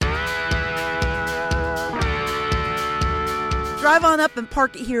Drive on up and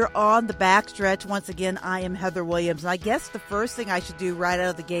park it here on the Backstretch. Once again, I am Heather Williams. And I guess the first thing I should do right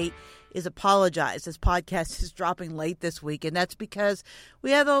out of the gate is apologize. This podcast is dropping late this week, and that's because we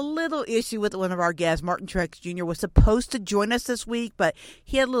had a little issue with one of our guests. Martin Truex Jr. was supposed to join us this week, but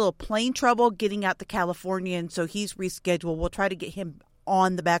he had a little plane trouble getting out to California, and so he's rescheduled. We'll try to get him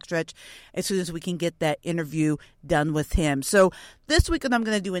on the Backstretch as soon as we can get that interview done with him. So this week what I'm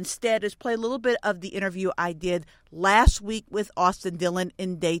going to do instead is play a little bit of the interview I did last week with Austin Dillon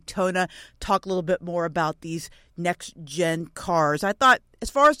in Daytona, talk a little bit more about these next-gen cars. I thought as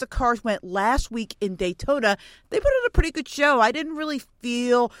far as the cars went last week in Daytona, they put on a pretty good show. I didn't really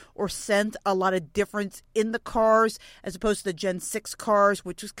feel or sense a lot of difference in the cars as opposed to the Gen 6 cars,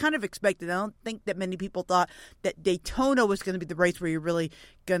 which was kind of expected. I don't think that many people thought that Daytona was going to be the race where you're really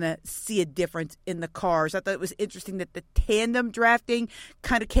going to see a difference in the cars. I thought it was interesting that the tandem drafting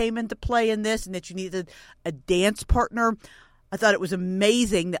kind of came into play in this and that you needed a dance partner. I thought it was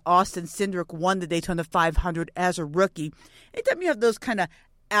amazing that Austin Cindric won the Daytona 500 as a rookie. Anytime you have those kind of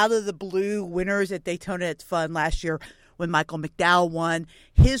out-of-the-blue winners at Daytona, it's fun. Last year when Michael McDowell won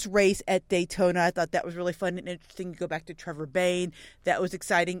his race at Daytona, I thought that was really fun and interesting. You go back to Trevor Bayne. That was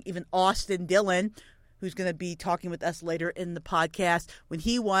exciting. Even Austin Dillon, who's going to be talking with us later in the podcast, when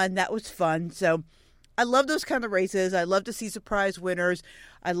he won, that was fun. So I love those kind of races. I love to see surprise winners.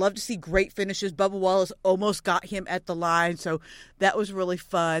 I love to see great finishes. Bubba Wallace almost got him at the line, so that was really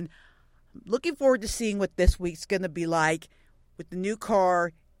fun. Looking forward to seeing what this week's going to be like with the new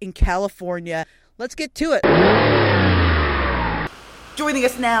car in California. Let's get to it. Joining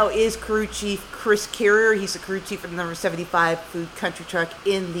us now is Crew Chief Chris Carrier. He's the crew chief for the number 75 Food Country Truck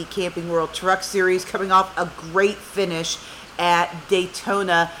in the Camping World Truck Series, coming off a great finish at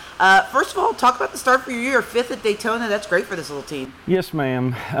Daytona. First of all, talk about the start for your year, 5th at Daytona. That's great for this little team. Yes,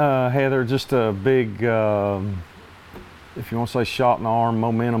 ma'am. Heather, just a big, if you want to say shot in the arm,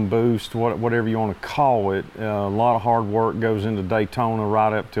 momentum boost, whatever you want to call it. A lot of hard work goes into Daytona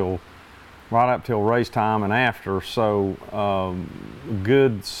right up till race time and after. So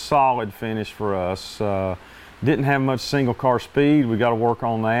good, solid finish for us. Didn't have much single car speed. We got to work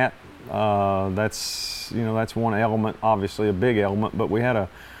on that. That's one element, obviously a big element, but we had a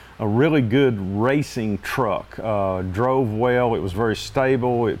really good racing truck. Drove well, it was very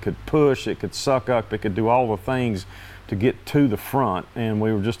stable, it could push, it could suck up, it could do all the things to get to the front, and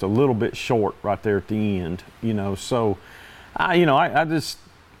we were just a little bit short right there at the end, so I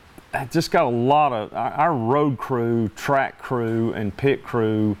just got a lot of our road crew, track crew, and pit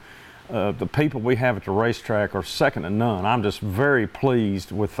crew. The people we have at the racetrack are second to none. I'm just very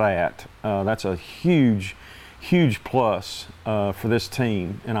pleased with that. That's a huge plus for this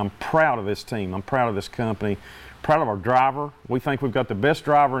team, and I'm proud of this team. I'm proud of this company, proud of our driver. We think we've got the best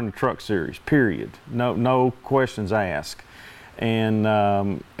driver in the truck series, period. No questions asked.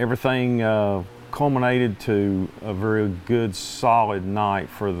 And everything culminated to a very good, solid night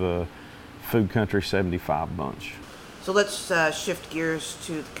for the Food Country 75 bunch. So let's shift gears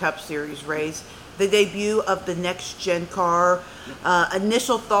to the Cup Series race, the debut of the next-gen car.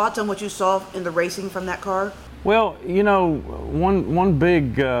 Initial thoughts on what you saw in the racing from that car? Well, one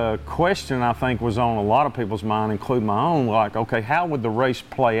big question I think was on a lot of people's mind, including my own, like, okay, how would the race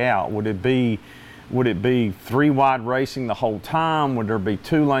play out? Would it be three-wide racing the whole time? Would there be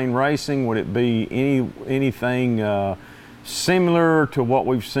two-lane racing? Would it be anything similar to what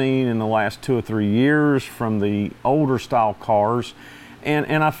we've seen in the last 2 or 3 years from the older style cars?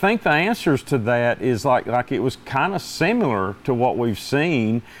 And I think the answers to that is like it was kind of similar to what we've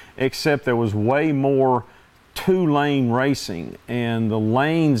seen, except there was way more two-lane racing, and the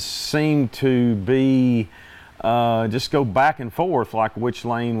lanes seemed to be just go back and forth like which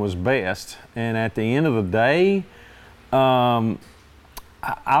lane was best. And at the end of the day, I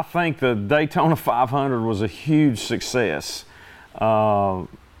think the Daytona 500 was a huge success. Full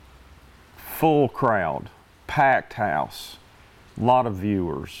crowd, packed house, a lot of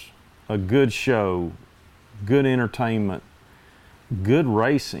viewers, a good show, good entertainment, good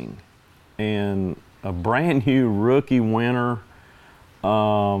racing, and a brand new rookie winner.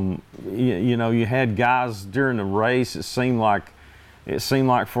 You had guys during the race. It seemed like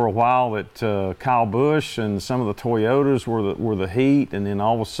for a while that Kyle Busch and some of the Toyotas were the heat, and then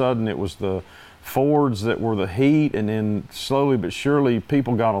all of a sudden it was the Fords that were the heat, and then slowly but surely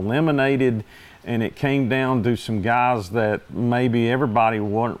people got eliminated, and it came down to some guys that maybe everybody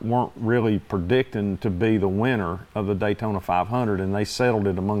weren't really predicting to be the winner of the Daytona 500, and they settled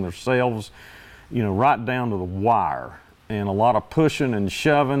it among themselves, right down to the wire, and a lot of pushing and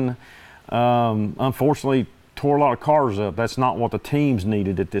shoving. Unfortunately, tore a lot of cars up. That's not what the teams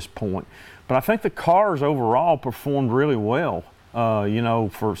needed at this point. But I think the cars overall performed really well,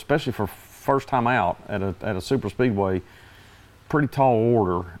 especially for first time out at a super speedway. Pretty tall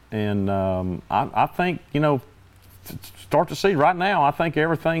order. And I think, start to see right now, I think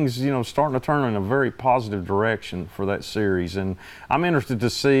everything's, starting to turn in a very positive direction for that series. And I'm interested to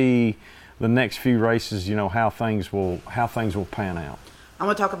see the next few races, how things will pan out. I'm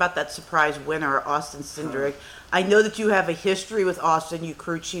going to talk about that surprise winner, Austin Cindric. I know that you have a history with Austin. You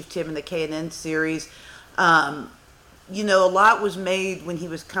crew chiefed him in the K&N series. A lot was made when he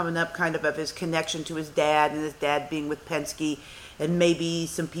was coming up kind of his connection to his dad and his dad being with Penske, and maybe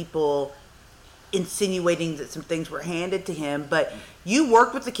some people insinuating that some things were handed to him. But you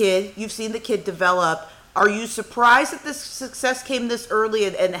worked with the kid. You've seen the kid develop. Are you surprised that this success came this early,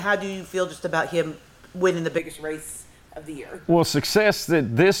 and how do you feel just about him winning the biggest race of the year? Well, success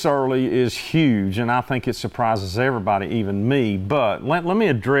that this early is huge, and I think it surprises everybody, even me. But let me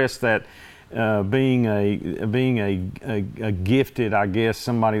address that being a gifted, I guess,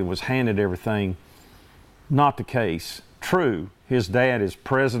 somebody that was handed everything. Not the case. True, his dad is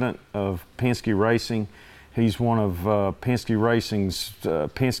president of Penske Racing. He's one of Penske Racing's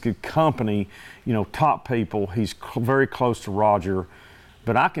Penske company, top people. He's very close to Roger.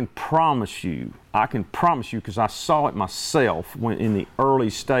 But I can promise you, because I saw it myself in the early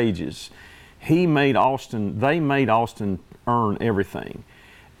stages, they made Austin earn everything.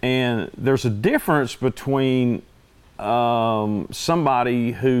 And there's a difference between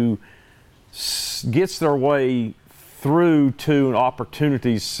somebody who gets their way through to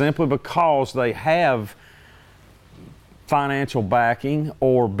opportunities simply because they have financial backing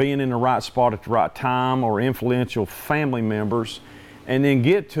or being in the right spot at the right time or influential family members, and then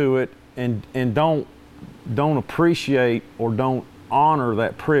get to it and don't appreciate or don't honor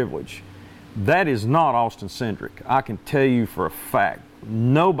that privilege. That is not Austin Cindric. I can tell you for a fact.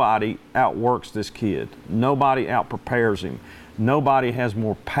 Nobody outworks this kid. Nobody outprepares him. Nobody has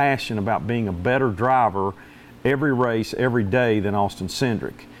more passion about being a better driver every race, every day than Austin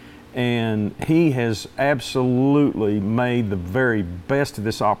Cindric. And he has absolutely made the very best of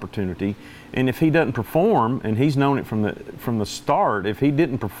this opportunity. And if he doesn't perform, and he's known it from the start, if he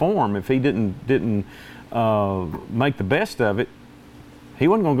didn't perform, if he didn't make the best of it, he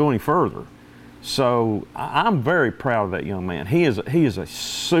wasn't going to go any further. So I'm very proud of that young man. He is a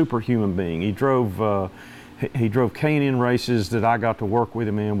superhuman being. He drove K&N races that I got to work with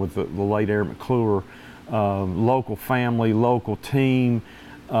him in with the late Eric McClure, local family, local team,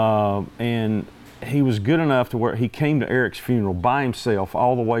 and he was good enough to where he came to Eric's funeral by himself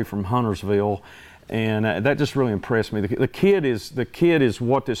all the way from Huntersville, and that just really impressed me. The kid is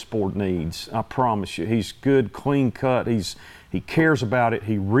what this sport needs. I promise you. He's good, clean cut. He cares about it.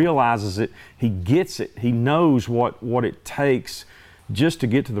 He realizes it. He gets it. He knows what it takes just to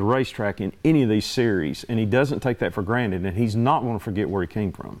get to the racetrack in any of these series, and he doesn't take that for granted, and he's not going to forget where he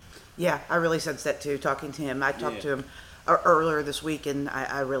came from. Yeah, I really sensed that too, talking to him. I talked to him earlier this week, and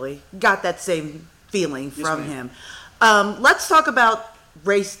I really got that same feeling from him. Let's talk about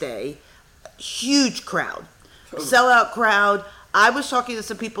race day. Huge crowd, sellout crowd. I was talking to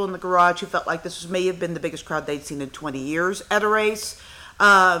some people in the garage who felt like this may have been the biggest crowd they'd seen in 20 years at a race.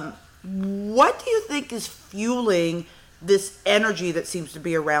 What do you think is fueling this energy that seems to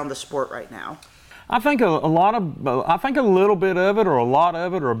be around the sport right now? I think I think a little bit of it, or a lot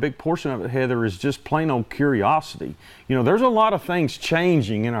of it, or a big portion of it, Heather, is just plain old curiosity. There's a lot of things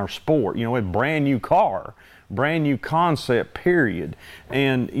changing in our sport. A brand new car, brand new concept, period.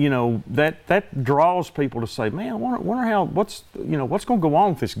 And that draws people to say, man, I wonder what's going to go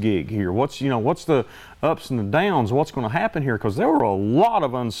on with this gig here. What's the ups and the downs? What's going to happen here? Because there were a lot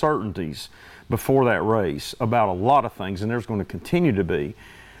of uncertainties before that race about a lot of things, and there's going to continue to be.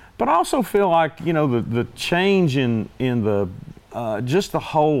 But I also feel like, the change in the just the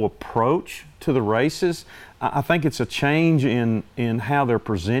whole approach to the races, I think it's a change in how they're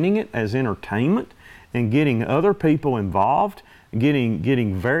presenting it as entertainment and getting other people involved,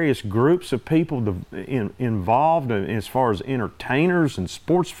 getting various groups of people involved as far as entertainers and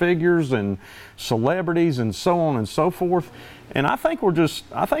sports figures and celebrities and so on and so forth. And I think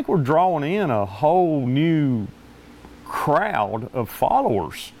we're drawing in a whole new crowd of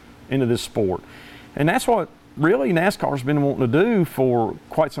followers into this sport, and that's what really NASCAR's been wanting to do for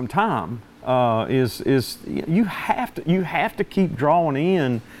quite some time. Is you have to keep drawing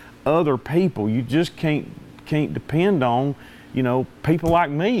in other people. You just can't depend on people like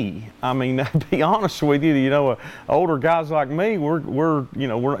me. I mean, to be honest with you, older guys like me, we're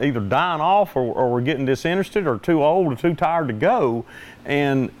either dying off or we're getting disinterested or too old or too tired to go.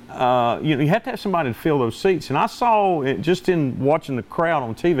 And, you have to have somebody to fill those seats. And I saw, just in watching the crowd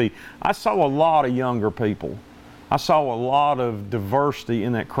on TV, I saw a lot of younger people. I saw a lot of diversity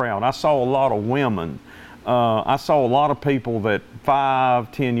in that crowd. I saw a lot of women. I saw a lot of people that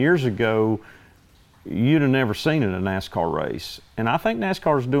 5-10 years ago you'd have never seen in a NASCAR race. And I think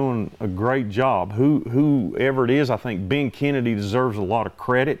NASCAR's doing a great job. Whoever it is, I think Ben Kennedy deserves a lot of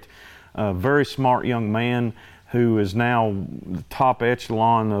credit. A very smart young man who is now the top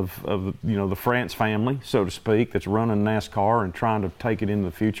echelon of the France family, so to speak, that's running NASCAR and trying to take it into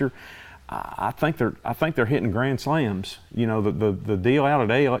the future. I think they're hitting grand slams. The deal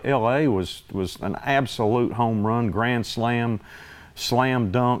out at LA was an absolute home run, grand slam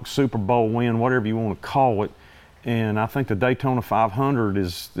dunk, Super Bowl win, whatever you want to call it. And I think the Daytona 500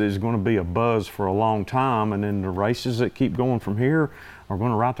 is going to be a buzz for a long time. And then the races that keep going from here are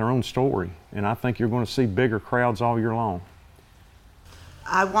going to write their own story. And I think you're going to see bigger crowds all year long.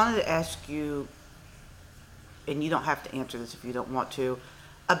 I wanted to ask you, and you don't have to answer this if you don't want to,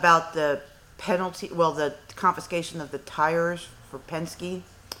 about the the confiscation of the tires for Penske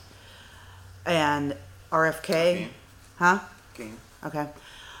and RFK. Huh? Okay.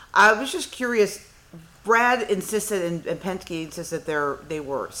 I was just curious. Brad insisted, and Penske insisted they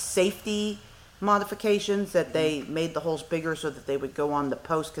were safety modifications, that they made the holes bigger so that they would go on the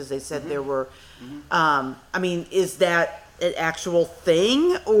post, because they said there were. Is that an actual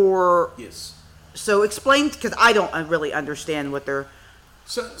thing, or? Yes. So explain, because I don't really understand what they're.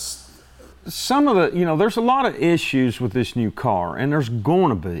 Some of the, there's a lot of issues with this new car, and there's going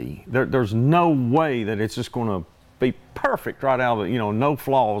to be. There's no way that it's just going to be perfect right out of the, no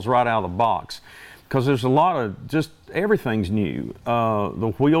flaws right out of the box, because there's a lot of just everything's new.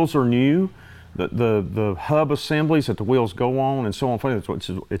 The wheels are new, the hub assemblies that the wheels go on, and so on.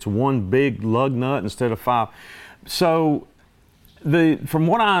 It's one big lug nut instead of 5. So from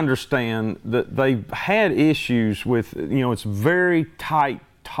what I understand, that they've had issues with, it's very tight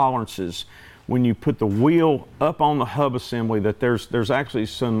tolerances when you put the wheel up on the hub assembly, that there's actually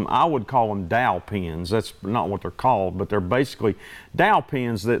some, I would call them dowel pins. That's not what they're called, but they're basically dowel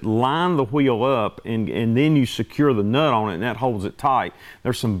pins that line the wheel up, and then you secure the nut on it, and that holds it tight.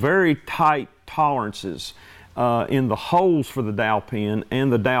 There's some very tight tolerances in the holes for the dowel pin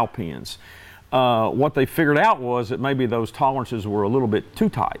and the dowel pins. What they figured out was that maybe those tolerances were a little bit too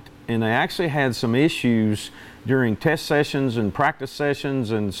tight, and they actually had some issues during test sessions and practice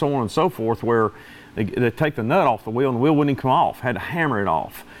sessions and so on and so forth, where they take the nut off the wheel and the wheel wouldn't come off, had to hammer it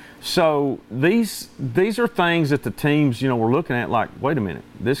off. So these are things that the teams, were looking at like, wait a minute,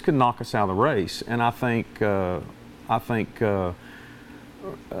 this could knock us out of the race. And I think Roush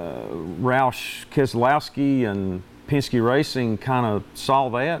Keselowski and Penske Racing kind of saw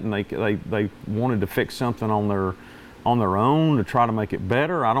that, and they wanted to fix something on their own to try to make it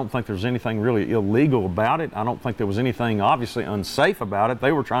better. I don't think there's anything really illegal about it. I don't think there was anything obviously unsafe about it.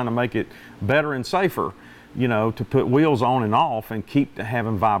 They were trying to make it better and safer, to put wheels on and off and keep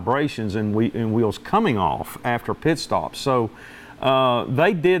having vibrations and wheels coming off after pit stops. So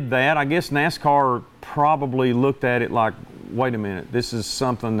they did that. I guess NASCAR probably looked at it like, wait a minute, this is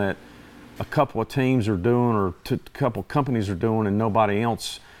something that a couple of teams are doing, or a couple of companies are doing, and nobody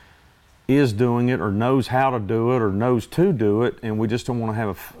else is doing it or knows how to do it or knows to do it, and we just don't want to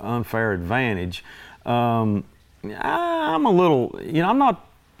have an unfair advantage. I'm a little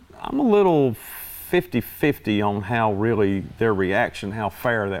 50-50 on how really their reaction, how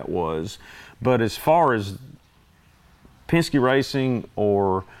fair that was. But as far as Penske Racing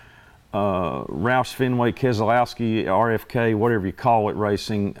or Roush Fenway Keselowski, RFK, whatever you call it,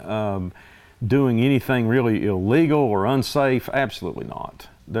 racing, doing anything really illegal or unsafe, absolutely not.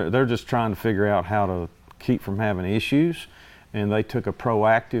 They're just trying to figure out how to keep from having issues, and they took a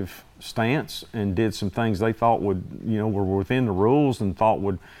proactive stance and did some things they thought were within the rules and thought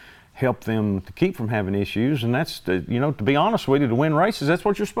would help them to keep from having issues. And that's, to be honest with you, to win races, that's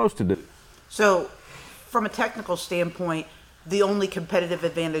what you're supposed to do. So, from a technical standpoint, the only competitive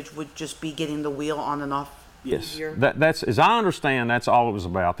advantage would just be getting the wheel on and off easier? Yes, that's, as I understand, that's all it was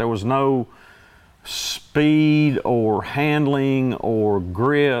about. There was no speed or handling or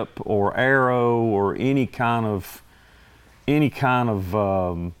grip or aero or any kind of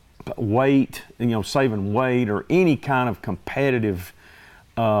weight, saving weight or any kind of competitive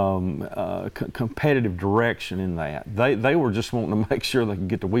direction in that. They were just wanting to make sure they could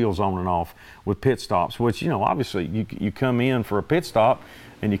get the wheels on and off with pit stops, which, obviously you come in for a pit stop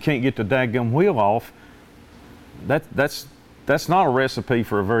and you can't get the daggum wheel off. That's that's not a recipe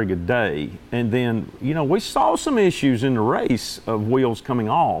for a very good day. And then, we saw some issues in the race of wheels coming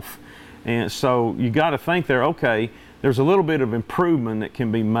off. And so you got to think there, okay, there's a little bit of improvement that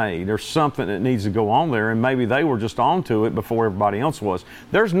can be made. There's something that needs to go on there, and maybe they were just onto it before everybody else was.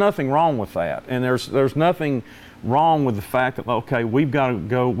 There's nothing wrong with that. And there's nothing wrong with the fact that, okay, we've got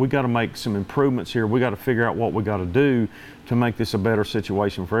to make some improvements here. We got to figure out what we got to do to make this a better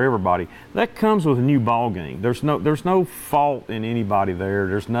situation for everybody. That comes with a new ball game. There's no fault in anybody there.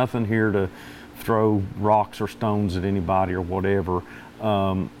 There's nothing here to throw rocks or stones at anybody or whatever.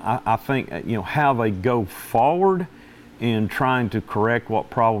 I think how they go forward in trying to correct what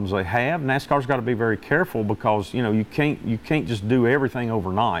problems they have. NASCAR's got to be very careful because you can't just do everything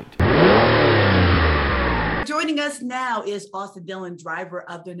overnight. Joining us now is Austin Dillon, driver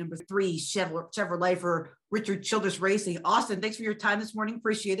of the number 3 Chevrolet for Richard Childress Racing. Austin, thanks for your time this morning.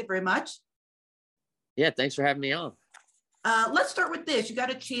 Appreciate it very much. Yeah, thanks for having me on. Let's start with this. You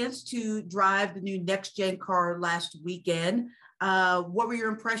got a chance to drive the new next-gen car last weekend. What were your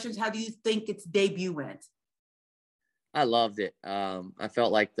impressions? How do you think its debut went? I loved it. I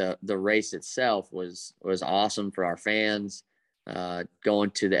felt like the race itself was awesome for our fans.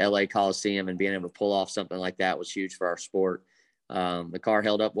 Going to the LA Coliseum and being able to pull off something like that was huge for our sport. The car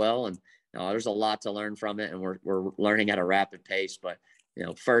held up well, and there's a lot to learn from it, and we're learning at a rapid pace. But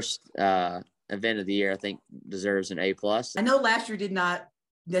first event of the year, I think deserves an A+. I know last year did not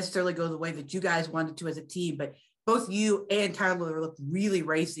necessarily go the way that you guys wanted to as a team, but both you and Tyler looked really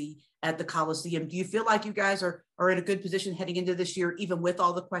racy at the Coliseum. Do you feel like you guys are in a good position heading into this year, even with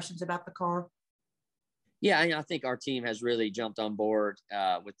all the questions about the car? Yeah, I think our team has really jumped on board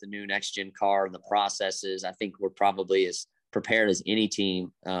with the new next-gen car and the processes. I think we're probably as prepared as any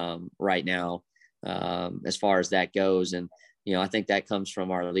team right now as far as that goes. And, I think that comes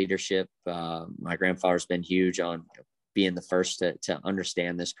from our leadership. My grandfather's been huge on being the first to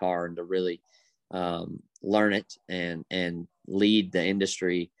understand this car and to really learn it and lead the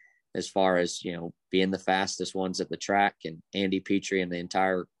industry as far as, being the fastest ones at the track. And Andy Petrie and the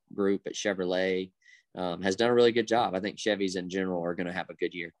entire group at Chevrolet has done a really good job. I think Chevys in general are going to have a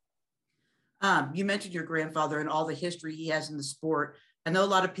good year. You mentioned your grandfather and all the history he has in the sport. I know a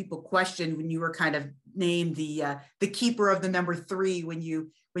lot of people questioned when you were kind of named the keeper of the number 3 when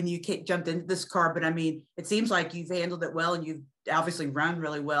you jumped into this car. But I mean, it seems like you've handled it well and you've obviously run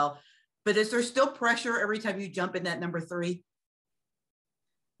really well. But is there still pressure every time you jump in that number 3?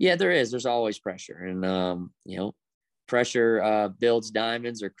 Yeah, there is. There's always pressure. And, pressure builds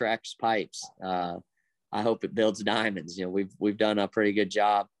diamonds or cracks pipes. I hope it builds diamonds. We've done a pretty good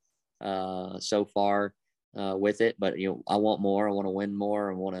job so far with it, but I want more. I want to win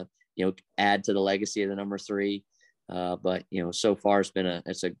more. I want to add to the legacy of the number 3. But so far it's been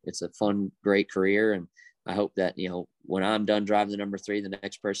it's a fun, great career, and I hope that when I'm done driving the number 3, the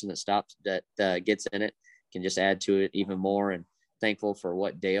next person that gets in it can just add to it even more. And thankful for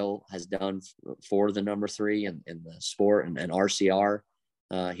what Dale has done for the number 3 and the sport and RCR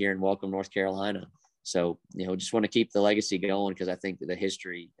here in Welcome, North Carolina. So, just want to keep the legacy going because I think that the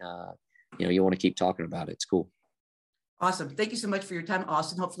history, you want to keep talking about it. It's cool. Awesome. Thank you so much for your time,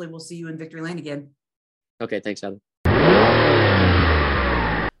 Austin. Hopefully we'll see you in Victory Lane again. Okay. Thanks, Heather.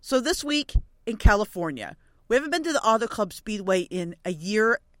 So this week in California, we haven't been to the Auto Club Speedway in a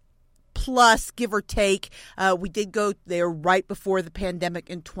year plus, give or take. We did go there right before the pandemic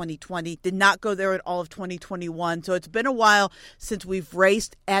in 2020. Did not go there at all of 2021. So it's been a while since we've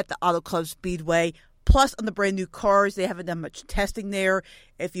raced at the Auto Club Speedway. Plus, on the brand new cars, they haven't done much testing there.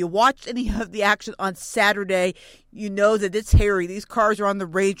 If you watched any of the action on Saturday, you know that it's hairy. These cars are on the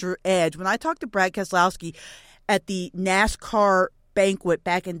razor edge. When I talked to Brad Keselowski at the NASCAR banquet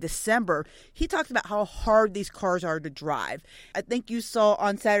back in December, he talked about how hard these cars are to drive. I think you saw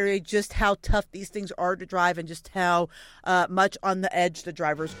on Saturday just how tough these things are to drive and just how much on the edge the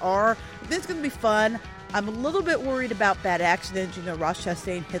drivers are. This is going to be fun. I'm a little bit worried about bad accidents. Ross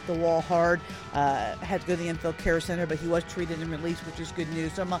Chastain hit the wall hard, had to go to the Infield Care Center, but he was treated and released, which is good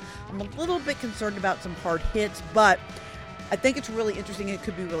news. So I'm a little bit concerned about some hard hits, but I think it's really interesting and it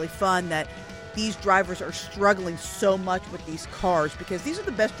could be really fun that these drivers are struggling so much with these cars because these are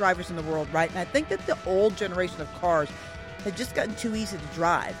the best drivers in the world, right? And I think that the old generation of cars have just gotten too easy to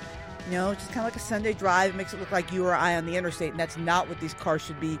drive. It's just kind of like a Sunday drive. It makes it look like you or I on the interstate, and that's not what these cars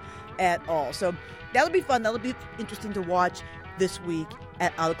should be at all. So that'll be fun. That'll be interesting to watch this week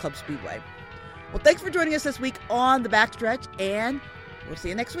at Auto Club Speedway. Well, thanks for joining us this week on the Backstretch, and we'll see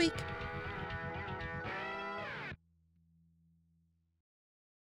you next week.